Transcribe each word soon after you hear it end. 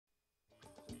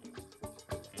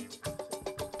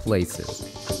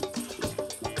Places.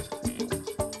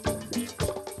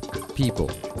 People.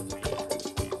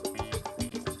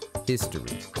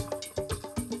 History.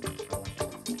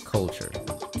 Culture.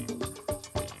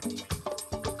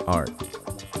 Art.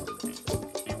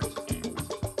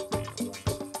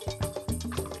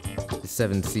 The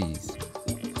 7 C's,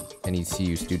 an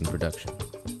ECU student production.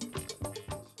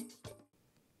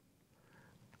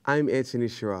 I'm Anthony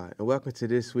Viltro, and welcome to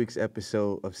this week's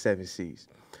episode of 7 C's,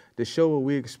 the show where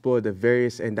we explore the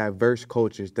various and diverse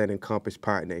cultures that encompass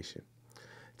Pirate Nation.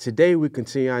 Today, we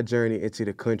continue our journey into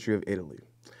the country of Italy.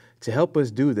 To help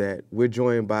us do that, we're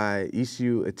joined by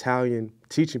ECU Italian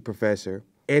teaching professor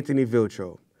Anthony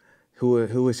Viltro,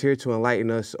 who is here to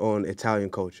enlighten us on Italian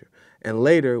culture. And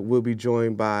later, we'll be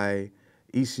joined by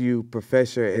ECU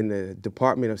professor in the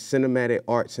Department of Cinematic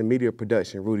Arts and Media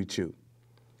Production, Rudy Chu.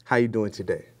 How you doing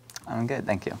today? I'm good,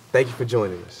 thank you. Thank you for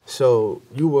joining us. So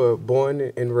you were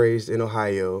born and raised in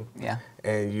Ohio. Yeah.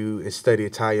 And you studied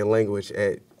Italian language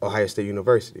at Ohio State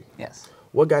University. Yes.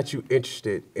 What got you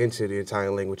interested into the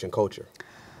Italian language and culture?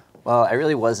 Well, I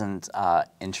really wasn't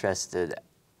interested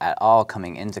at all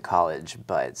coming into college,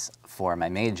 but for my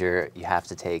major, you have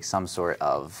to take some sort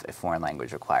of a foreign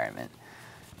language requirement.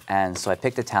 And so I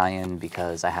picked Italian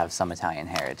because I have some Italian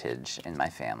heritage in my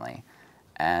family.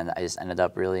 And I just ended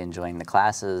up really enjoying the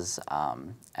classes,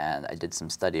 and I did some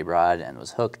study abroad and was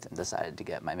hooked and decided to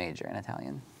get my major in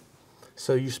Italian.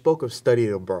 So you spoke of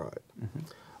studying abroad.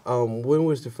 Mm-hmm. When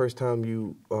was the first time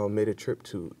you made a trip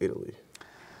to Italy?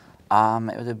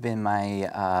 It would have been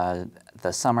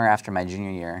the summer after my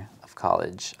junior year of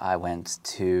college. I went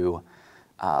to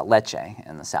Lecce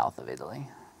in the south of Italy.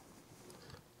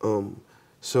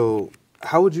 So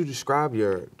how would you describe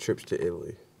your trips to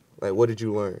Italy? Like, what did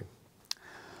you learn?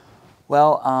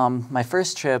 Well, my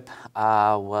first trip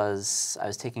I was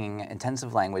taking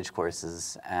intensive language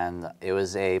courses, and it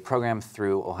was a program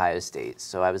through Ohio State.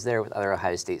 So I was there with other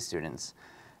Ohio State students,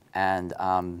 and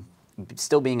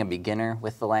still being a beginner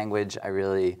with the language, I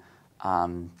really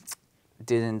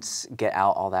didn't get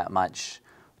out all that much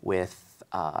with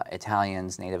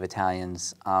Italians, native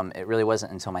Italians. It really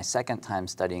wasn't until my second time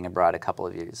studying abroad a couple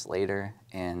of years later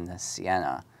in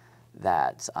Siena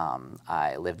that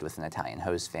I lived with an Italian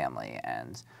host family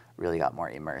and really got more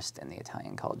immersed in the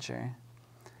Italian culture.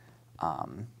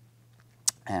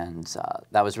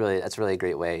 That's really a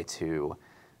great way to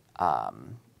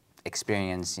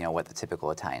experience, what the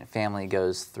typical Italian family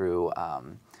goes through,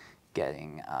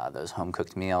 getting those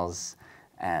home-cooked meals,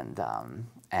 and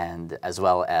as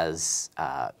well as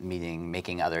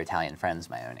making other Italian friends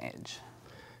my own age.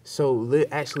 So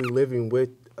actually living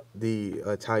with the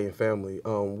Italian family,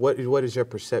 what is your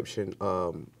perception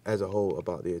as a whole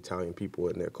about the Italian people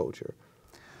and their culture?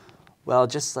 Well,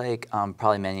 just like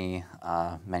probably many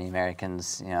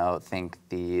Americans, think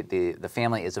the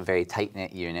family is a very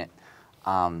tight-knit unit.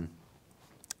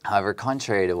 However,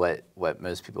 contrary to what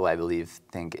most people, I believe,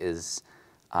 think is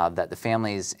that the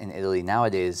families in Italy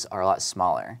nowadays are a lot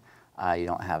smaller. You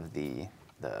don't have the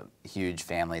huge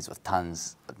families with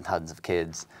tons of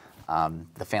kids.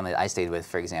 The family that I stayed with,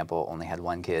 for example, only had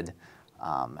one kid,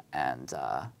 and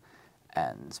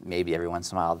maybe every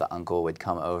once in a while the uncle would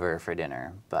come over for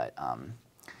dinner, but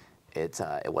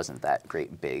it wasn't that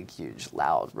great, big, huge,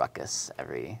 loud ruckus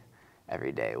every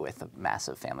day with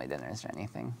massive family dinners or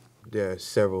anything. There are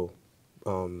several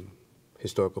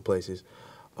historical places.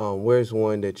 Where's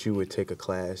one that you would take a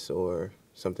class or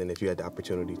something that you had the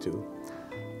opportunity to?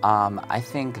 I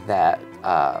think that,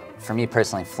 for me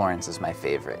personally, Florence is my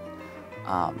favorite.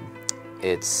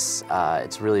 It's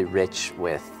really rich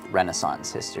with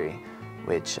Renaissance history,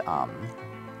 which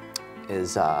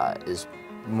is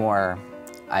more.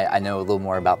 I know a little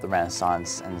more about the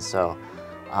Renaissance, and so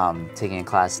taking a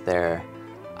class there,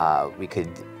 we could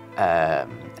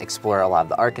explore a lot of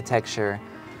the architecture.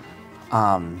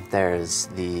 There's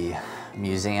the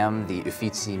museum, the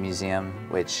Uffizi Museum,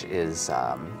 which is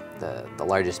the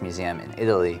largest museum in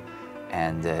Italy,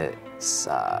 and it's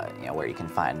where you can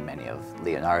find many of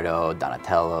Leonardo,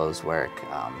 Donatello's work,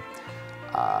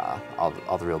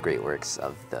 all the real great works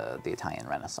of the Italian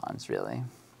Renaissance, really.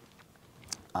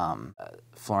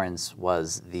 Florence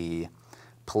was the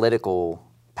political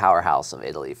powerhouse of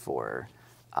Italy for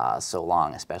so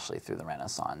long, especially through the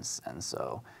Renaissance, and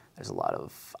so there's a lot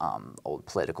of old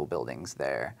political buildings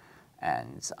there.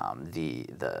 And the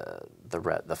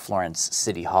Florence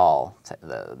City Hall,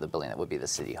 the building that would be the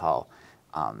City Hall,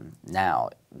 now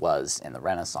was in the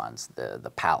Renaissance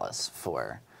the palace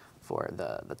for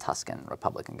the Tuscan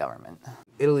Republican government.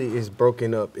 Italy is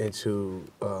broken up into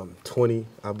 20,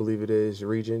 I believe it is,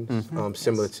 regions,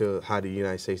 similar yes. to how the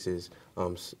United States is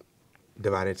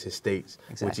divided into states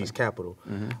Exactly. with each capital.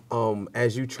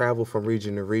 As you travel from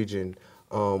region to region,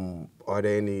 are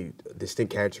there any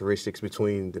distinct characteristics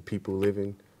between the people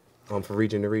living from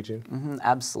region to region?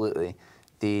 Absolutely.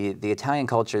 The Italian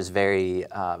culture is very,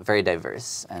 very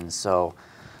diverse, and so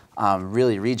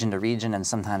really region to region and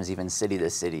sometimes even city to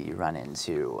city, you run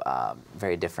into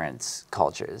very different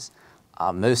cultures.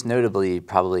 Most notably,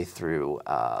 probably through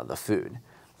the food.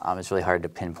 It's really hard to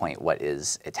pinpoint what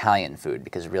is Italian food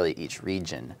because really each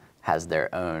region has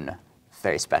their own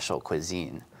very special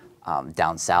cuisine.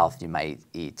 Down south, you might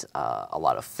eat a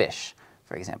lot of fish.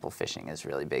 For example, fishing is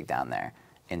really big down there.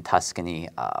 In Tuscany,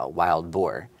 wild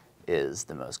boar is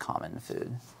the most common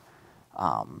food.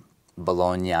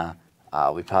 Bologna,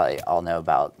 we probably all know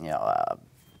about,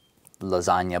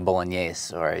 lasagna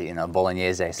bolognese, or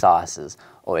bolognese sauce is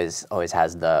always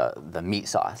has the meat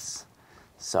sauce.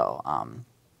 So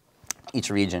each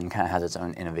region kind of has its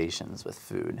own innovations with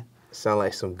food. Sound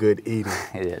like some good eating.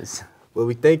 It is. Well,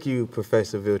 we thank you,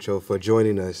 Professor Viltro, for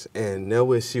joining us. And now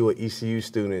we'll see what ECU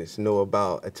students know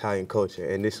about Italian culture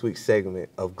in this week's segment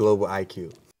of Global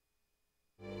IQ.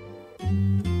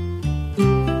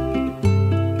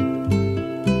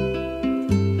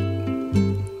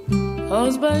 Ho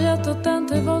sbagliato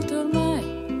tante volte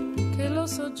ormai che lo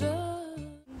so già.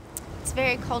 It's a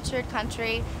very cultured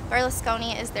country.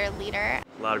 Berlusconi is their leader.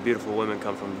 A lot of beautiful women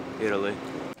come from Italy.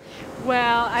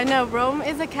 Well, I know Rome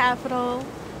is the capital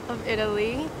of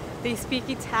Italy. They speak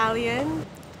Italian.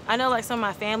 I know like some of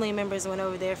my family members went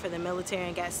over there for the military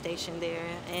and got stationed there,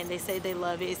 and they say they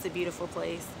love it. It's a beautiful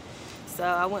place. So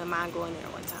I wouldn't mind going there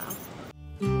one time.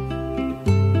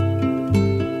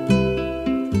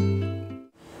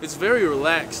 It's very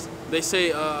relaxed. They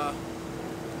say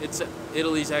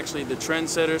Italy's actually the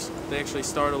trendsetters. They actually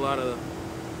start a lot of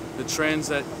the trends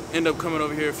that end up coming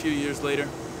over here a few years later.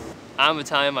 I'm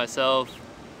Italian myself.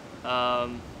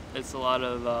 It's a lot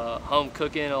of home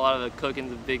cooking. A lot of the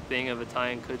cooking's a big thing of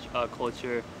Italian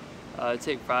culture. I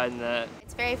take pride in that.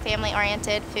 It's very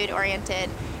family-oriented, food-oriented,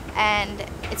 and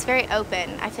it's very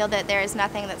open. I feel that there is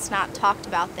nothing that's not talked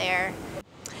about there.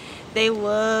 They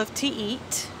love to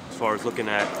eat. As far as looking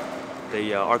at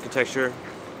the architecture,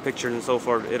 pictures and so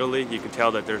forth of Italy, you can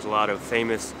tell that there's a lot of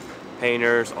famous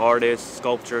painters, artists,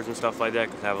 sculptors and stuff like that,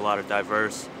 because they have a lot of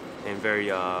diverse and very,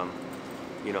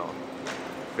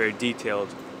 very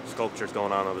detailed sculptures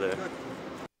going on over there.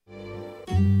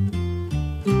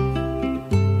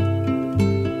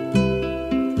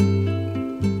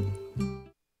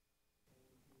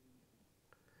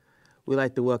 We'd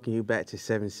like to welcome you back to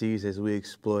 7 Seas as we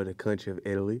explore the country of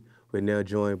Italy. We're now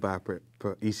joined by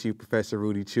ECU Professor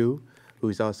Rudy Chu, who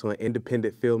is also an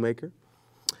independent filmmaker.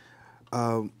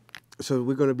 So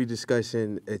we're going to be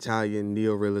discussing Italian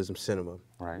Neorealism cinema.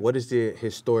 Right. What is the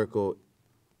historical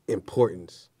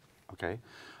importance? Okay.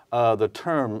 The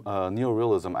term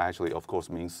Neorealism actually, of course,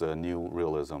 means new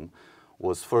realism.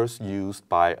 Was first used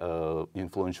by an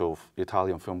influential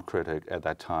Italian film critic at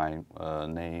that time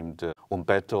named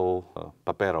Umberto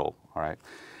Barbero, all right,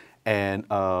 and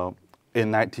in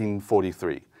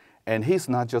 1943. And he's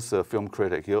not just a film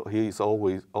critic, he's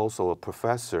always also a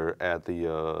professor at the,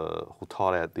 who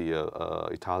taught at the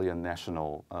Italian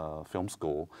National Film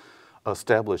School,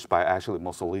 established by actually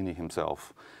Mussolini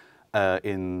himself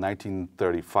in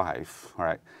 1935, all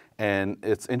right. And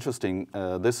it's interesting,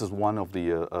 this is one of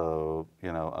the,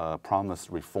 promised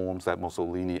reforms that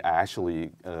Mussolini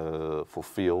actually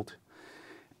fulfilled.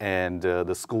 And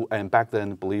the school, and back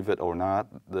then, believe it or not,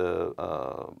 the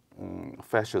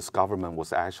fascist government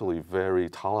was actually very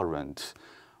tolerant,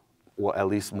 or at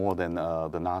least more than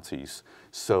the Nazis.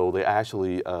 So they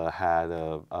actually had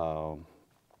a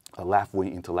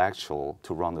left-wing intellectual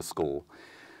to run the school.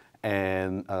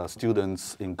 And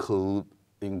students included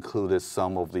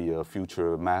some of the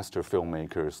future master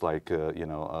filmmakers like,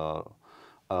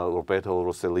 Roberto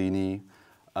Rossellini,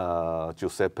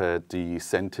 Giuseppe De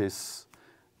Santis,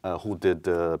 who did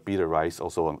Beat Rice,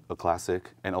 also a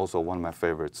classic, and also one of my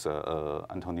favorites,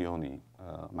 Antonioni,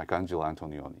 Michelangelo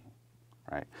Antonioni,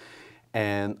 right?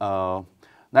 And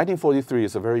 1943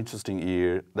 is a very interesting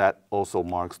year that also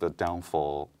marks the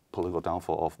downfall, political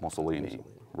downfall of Mussolini,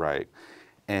 right?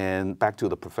 And back to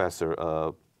the professor,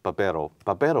 Barbero.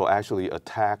 Barbero actually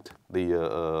attacked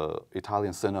the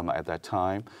Italian cinema at that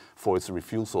time for its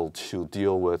refusal to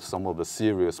deal with some of the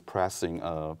serious pressing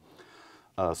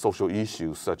social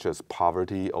issues such as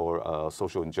poverty or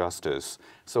social injustice.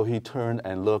 So he turned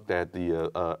and looked at the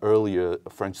earlier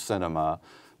French cinema.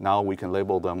 Now we can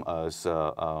label them as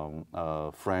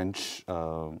French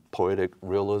poetic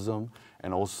realism,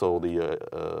 and also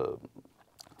the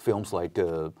films like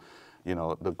you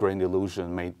know, The Grand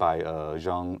Illusion made by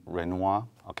Jean Renoir,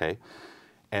 okay?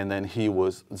 And then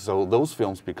so those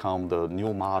films become the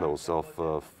new models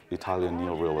of Italian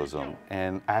Neorealism.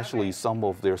 And actually some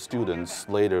of their students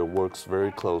later works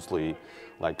very closely,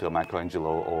 like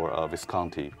Michelangelo or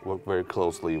Visconti, work very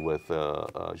closely with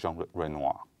Jean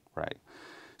Renoir, right?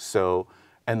 So,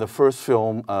 and the first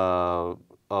film of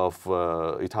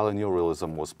Italian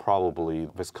Neorealism was probably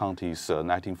Visconti's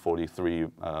 1943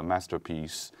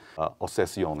 masterpiece,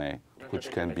 Ossessione,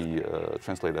 which can be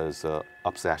translated as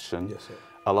Obsession. Yes, sir.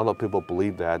 A lot of people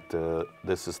believe that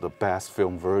this is the best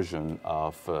film version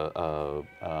of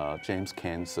James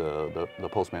Cain's The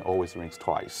Postman Always Rings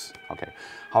Twice. Okay.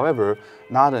 However,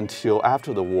 not until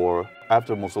after the war,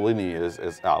 after Mussolini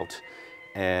is out,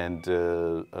 and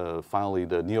finally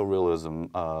the Neorealism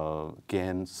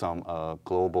gained some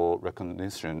global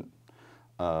recognition,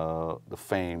 the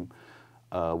fame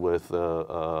with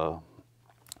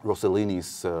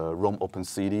Rossellini's Rome Open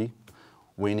City,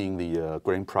 winning the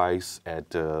Grand Prize at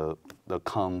the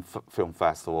Cannes Film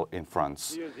Festival in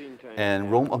France.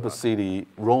 And Rome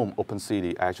Open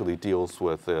City actually deals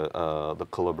with the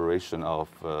collaboration of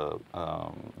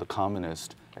the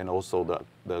communists and also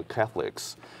the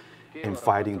Catholics in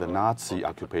fighting the Nazi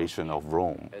occupation of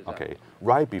Rome. Okay,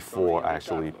 right before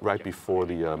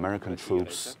the American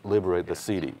troops liberate the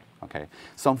city. Okay,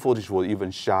 some footage was even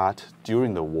shot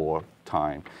during the war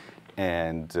time,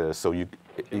 and so you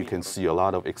can see a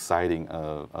lot of exciting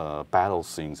battle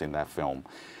scenes in that film.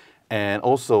 And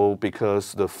also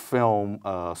because the film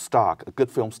stock, a good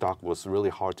film stock, was really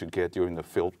hard to get during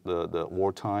the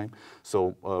wartime.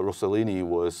 So Rossellini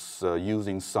was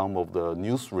using some of the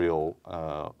newsreel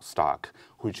stock,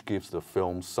 which gives the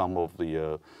film some of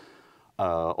the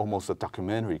almost a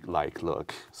documentary-like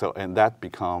look. So, and that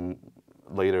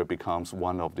later becomes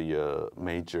one of the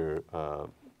major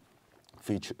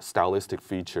stylistic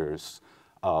features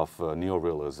of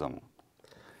neorealism.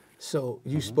 So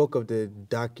you spoke of the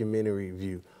documentary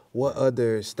view. What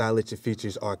other stylistic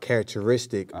features are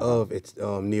characteristic of its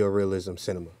neorealism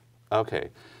cinema? Okay.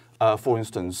 For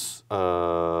instance,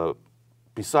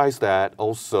 besides that,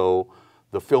 also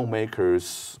the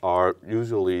filmmakers are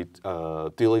usually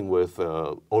dealing with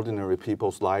ordinary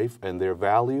people's life and their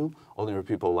value. Ordinary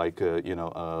people like,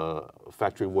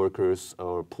 factory workers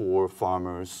or poor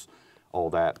farmers,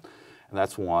 all that. And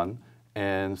that's one.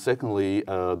 And secondly,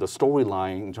 the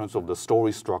storyline, in terms of the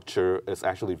story structure, is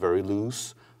actually very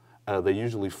loose. They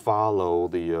usually follow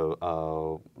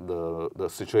the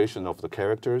situation of the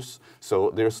characters,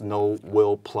 so there's no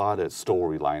well-plotted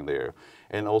storyline there.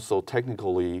 And also,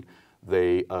 technically,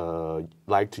 they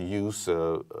like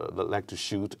to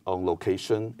shoot on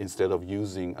location instead of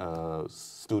using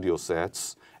studio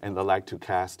sets, and they like to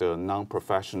cast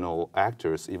non-professional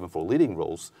actors even for leading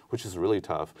roles, which is really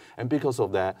tough. And because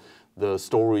of that, the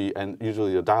story and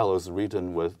usually the dialogue is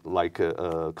written with like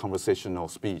a conversational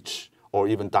speech or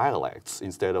even dialects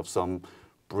instead of some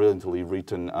brilliantly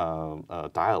written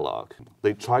dialogue.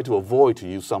 They try to avoid to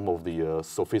use some of the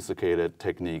sophisticated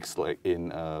techniques like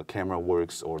in camera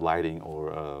works or lighting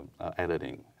or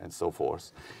editing and so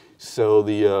forth. So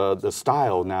the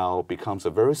style now becomes a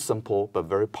very simple but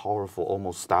very powerful,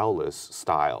 almost styleless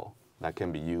style that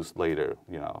can be used later,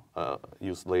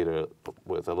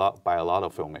 with by a lot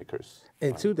of filmmakers.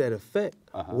 And to that effect,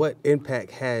 what impact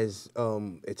has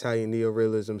Italian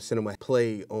neorealism cinema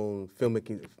played on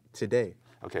filmmaking today?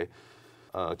 Okay.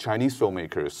 Chinese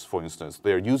filmmakers, for instance,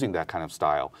 they're using that kind of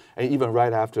style. And even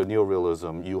right after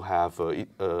neorealism, you have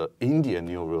Indian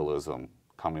neorealism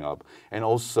coming up. And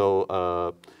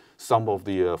also some of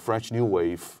the French New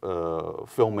Wave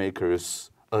filmmakers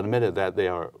admitted that they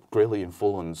are greatly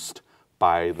influenced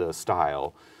by the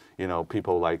style. You know,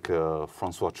 people like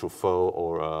François Truffaut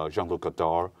or Jean-Luc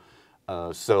Godard.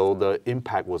 So the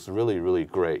impact was really, really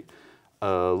great.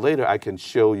 Later, I can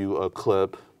show you a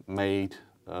clip made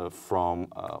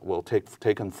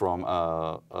taken from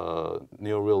a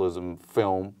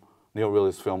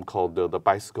neorealist film called The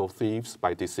Bicycle Thieves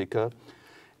by De Sica.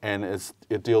 And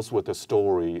it deals with the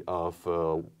story of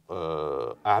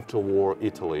after-war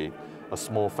Italy, a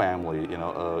small family,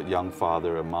 a young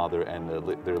father, a mother, and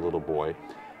their little boy.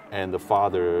 And the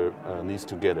father needs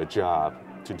to get a job.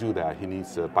 To do that, he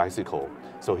needs a bicycle.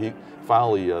 So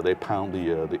they pound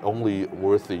the only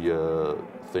worthy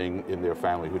thing in their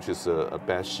family, which is a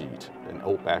bed sheet, an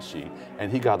old bed sheet.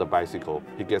 And he got the bicycle.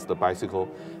 He gets the bicycle,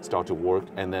 start to work,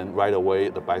 and then right away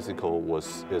the bicycle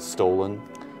is stolen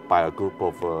by a group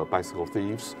of bicycle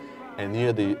thieves. And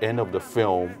near the end of the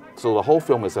film, so the whole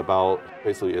film is about,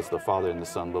 basically it's the father and the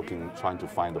son trying to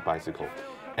find the bicycle.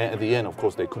 And at the end, of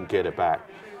course, they couldn't get it back.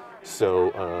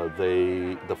 So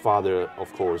the father,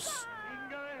 of course,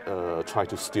 tried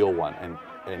to steal one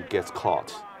and gets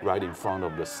caught right in front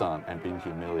of the son and being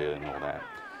humiliated and all that.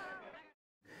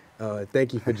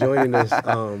 Thank you for joining us,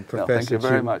 Professor No, thank you Chu.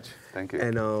 very much. Thank you.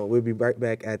 And we'll be right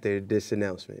back after this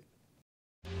announcement.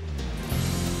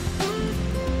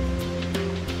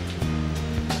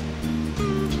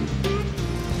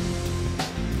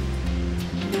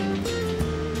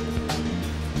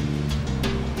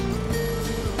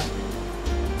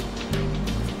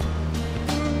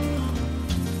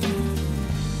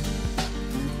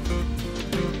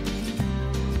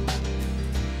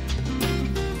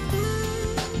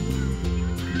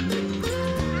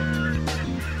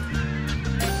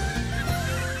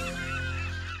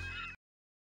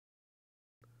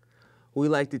 We'd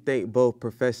like to thank both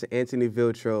Professor Anthony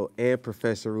Viltro and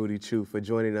Professor Rudy Chu for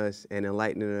joining us and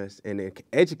enlightening us and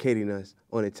educating us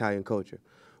on Italian culture.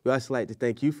 We'd also like to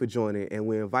thank you for joining, and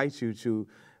we invite you to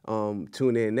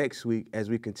tune in next week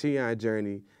as we continue our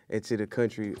journey into the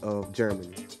country of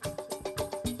Germany.